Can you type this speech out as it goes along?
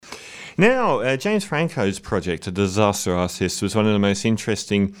Now, James Franco's project, A Disaster Artist, was one of the most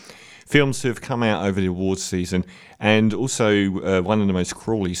interesting films to have come out over the awards season, and also one of the most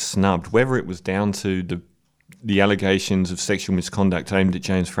cruelly snubbed. Whether it was down to the allegations of sexual misconduct aimed at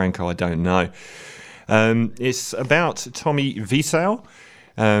James Franco, I don't know. It's about Tommy Wiseau,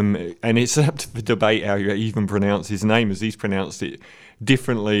 and it's up to debate how you even pronounce his name, as he's pronounced it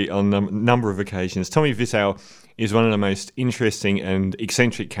differently on a number of occasions. Tommy Wiseau is one of the most interesting and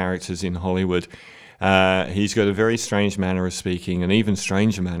eccentric characters in Hollywood. He's got a very strange manner of speaking, an even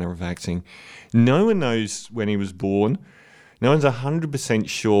stranger manner of acting. No one knows when he was born. No one's 100%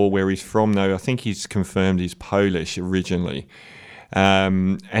 sure where he's from, though. I think he's confirmed he's Polish originally.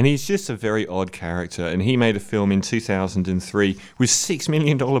 And he's just a very odd character. And he made a film in 2003 with $6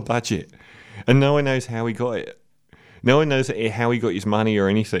 million budget. And no one knows how he got it. No one knows how he got his money or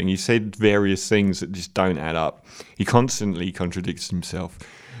anything. He said various things that just don't add up. He constantly contradicts himself.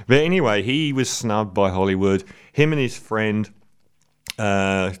 But anyway, he was snubbed by Hollywood. Him and his friend,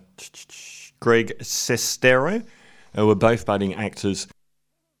 Greg Sestero, were both budding actors.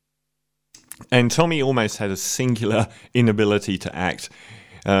 And Tommy almost had a singular inability to act.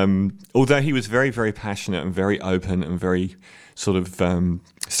 Although he was very, very passionate and very open and very sort of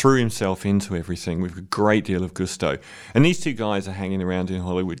threw himself into everything with a great deal of gusto. And these two guys are hanging around in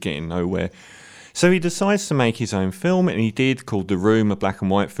Hollywood getting nowhere. So he decides to make his own film, and he did, called The Room, a black and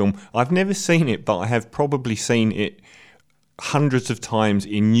white film. I've never seen it, but I have probably seen it hundreds of times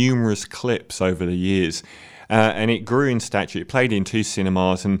in numerous clips over the years. And it grew in stature. It played in 2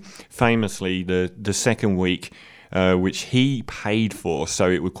 cinemas, and famously the second week, which he paid for so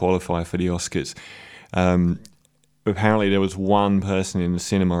it would qualify for the Oscars. Apparently there was one person in the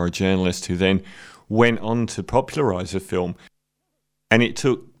cinema, a journalist, who then went on to popularise the film, and it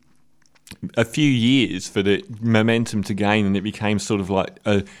took a few years for the momentum to gain, and it became sort of like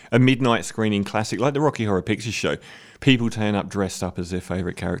a midnight screening classic, like the Rocky Horror Picture Show. People turn up dressed up as their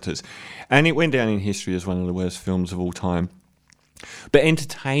favourite characters. And it went down in history as one of the worst films of all time. But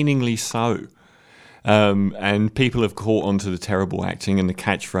entertainingly so. And people have caught on to the terrible acting and the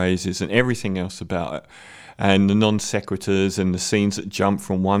catchphrases and everything else about it. And the non sequiturs and the scenes that jump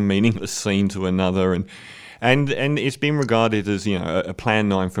from one meaningless scene to another. And it's been regarded as, you know, a Plan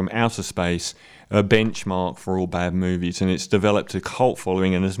 9 from outer space, a benchmark for all bad movies, and it's developed a cult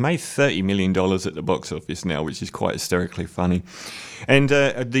following and has made $30 million at the box office now, which is quite hysterically funny. And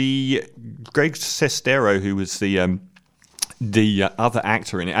the Greg Sestero, who was the other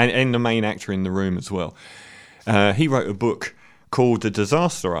actor in it, and the main actor in The Room as well, he wrote a book called The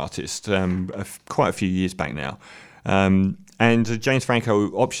Disaster Artist quite a few years back now. And James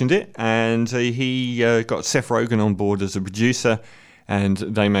Franco optioned it, and he got Seth Rogen on board as a producer, and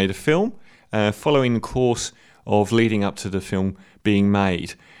they made a film following the course of leading up to the film being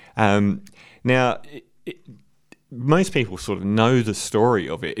made. Now, most people sort of know the story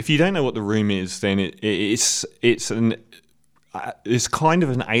of it. If you don't know what The Room is, then it's kind of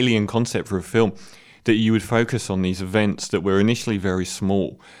an alien concept for a film, that you would focus on these events that were initially very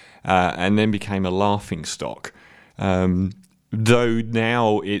small and then became a laughing stock. Though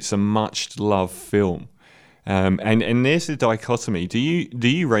now it's a much loved film. And there's the dichotomy. Do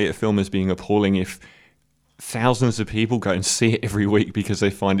you rate a film as being appalling if thousands of people go and see it every week because they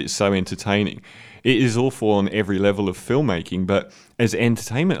find it so entertaining? It is awful on every level of filmmaking, but as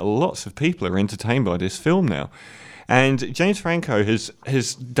entertainment, lots of people are entertained by this film now. And James Franco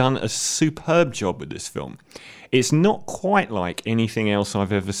has done a superb job with this film. It's not quite like anything else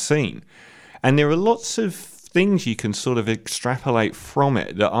I've ever seen. And there are lots of things you can sort of extrapolate from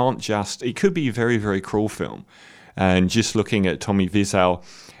it that aren't just... It could be a very, very cruel film, and just looking at Tommy Wiseau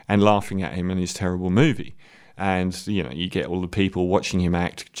and laughing at him in his terrible movie. And, you know, you get all the people watching him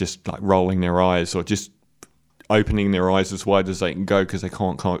act just like rolling their eyes or just opening their eyes as wide as they can go because they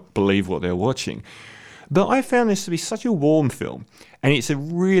can't believe what they're watching. But I found this to be such a warm film, and it's a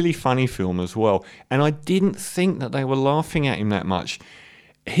really funny film as well. And I didn't think that they were laughing at him that much.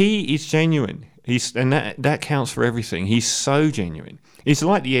 He is genuine. And that counts for everything. He's so genuine. He's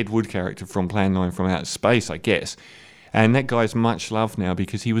like the Ed Wood character from Plan 9 from Outer Space, I guess. And that guy's much loved now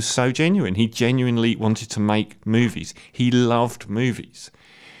because he was so genuine. He genuinely wanted to make movies. He loved movies.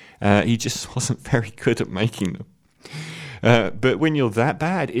 He just wasn't very good at making them. But when you're that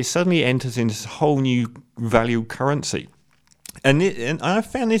bad, it suddenly enters into this whole new value currency. And I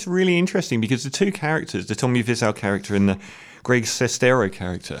found this really interesting because the two characters, the Tommy Wiseau character and the Greg Sestero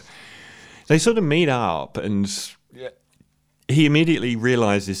character, they sort of meet up, and he immediately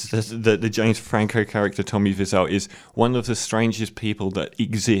realizes that the James Franco character, Tommy Wiseau, is one of the strangest people that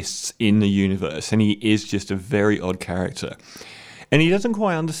exists in the universe, and he is just a very odd character. And he doesn't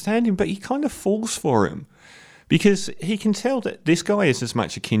quite understand him, but he kind of falls for him because he can tell that this guy is as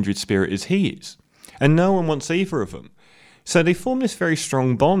much a kindred spirit as he is. And no one wants either of them. So they form this very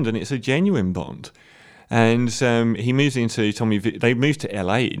strong bond, and it's a genuine bond. And he moves into they move to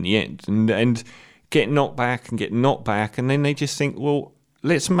LA in the end and get knocked back, and then they just think, well,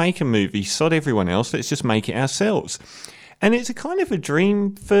 let's make a movie, sod everyone else, let's just make it ourselves. And it's a kind of a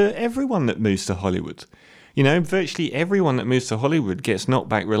dream for everyone that moves to Hollywood. You know, virtually everyone that moves to Hollywood gets knocked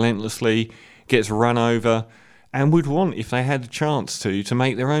back relentlessly, gets run over, and would want, if they had a chance to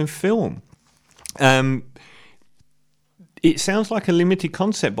make their own film. It sounds like a limited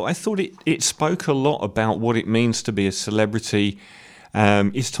concept, but I thought it spoke a lot about what it means to be a celebrity.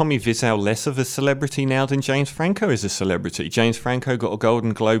 Is Tommy Wiseau less of a celebrity now than James Franco is a celebrity? James Franco got a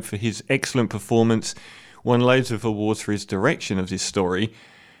Golden Globe for his excellent performance, won loads of awards for his direction of this story.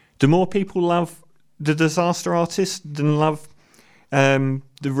 Do more people love The Disaster Artist than love The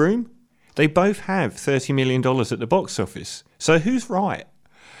Room? They both have $30 million at the box office. So who's right?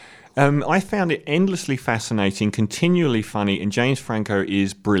 I found it endlessly fascinating, continually funny, and James Franco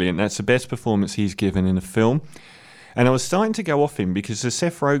is brilliant. That's the best performance he's given in a film. And I was starting to go off him because the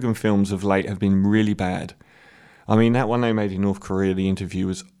Seth Rogen films of late have been really bad. I mean, that one they made in North Korea, The Interview,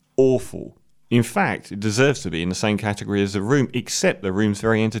 was awful. In fact, it deserves to be in the same category as The Room, except The Room's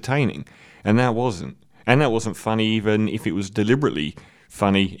very entertaining. And that wasn't. And that wasn't funny even if it was deliberately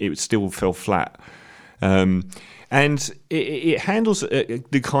funny, it still fell flat. And it handles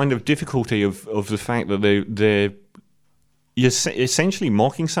the kind of difficulty of the fact that they're essentially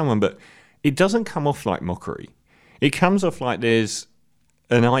mocking someone, but it doesn't come off like mockery. It comes off like there's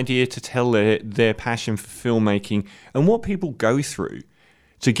an idea to tell their passion for filmmaking and what people go through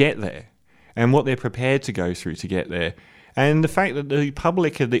to get there and what they're prepared to go through to get there. And the fact that the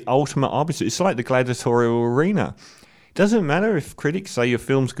public are the ultimate arbiter. It's like the gladiatorial arena. It doesn't matter if critics say your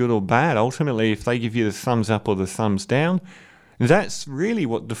film's good or bad. Ultimately, if they give you the thumbs up or the thumbs down, that's really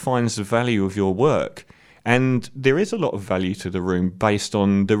what defines the value of your work. And there is a lot of value to The Room based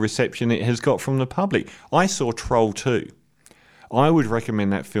on the reception it has got from the public. I saw Troll 2. I would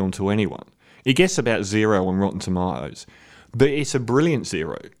recommend that film to anyone. It gets about 0 on Rotten Tomatoes, but it's a brilliant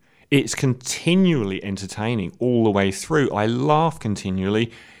 0. It's continually entertaining all the way through. I laugh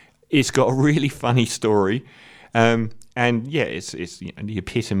continually. It's got a really funny story. And yeah, it's the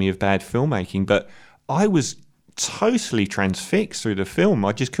epitome of bad filmmaking, but I was totally transfixed through the film.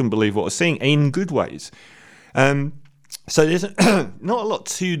 I just couldn't believe what I was seeing in good ways. So there's not a lot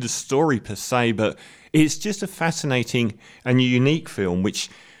to the story per se, but it's just a fascinating and unique film, which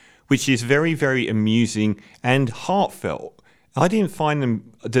is very, very amusing and heartfelt. I didn't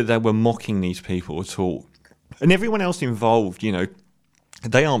find that they were mocking these people at all. And everyone else involved, you know,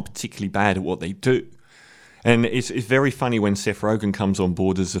 they aren't particularly bad at what they do. And it's very funny when Seth Rogen comes on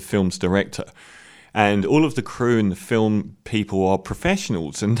board as the film's director. And all of the crew and the film people are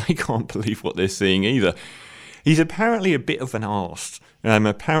professionals, and they can't believe what they're seeing either. He's apparently a bit of an arse.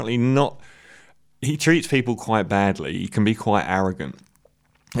 Apparently not. He treats people quite badly. He can be quite arrogant.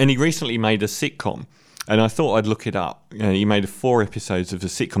 And he recently made a sitcom, and I thought I'd look it up. He made 4 episodes of the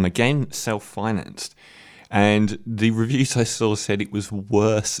sitcom, again, self-financed. And the reviews I saw said it was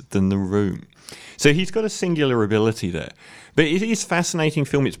worse than The Room. So he's got a singular ability there. But it is a fascinating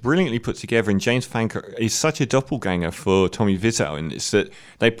film. It's brilliantly put together, and James Franco is such a doppelganger for Tommy Wiseau in this that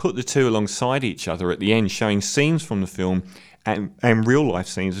they put the two alongside each other at the end, showing scenes from the film and real-life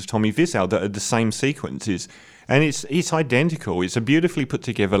scenes of Tommy Wiseau that are the same sequences. And it's identical. It's a beautifully put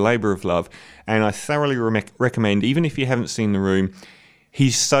together labour of love, and I thoroughly recommend, even if you haven't seen The Room,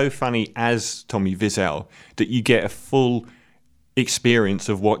 he's so funny as Tommy Wiseau that you get a full experience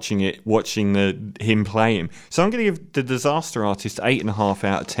of watching him play him. So I'm going to give The Disaster Artist 8.5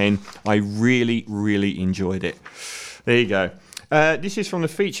 out of 10. I really, really enjoyed it. There you go. This is from the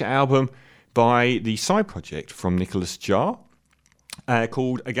feature album by the side project from Nicholas Jarre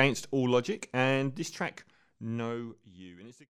called Against All Logic, and this track, Know You. And it's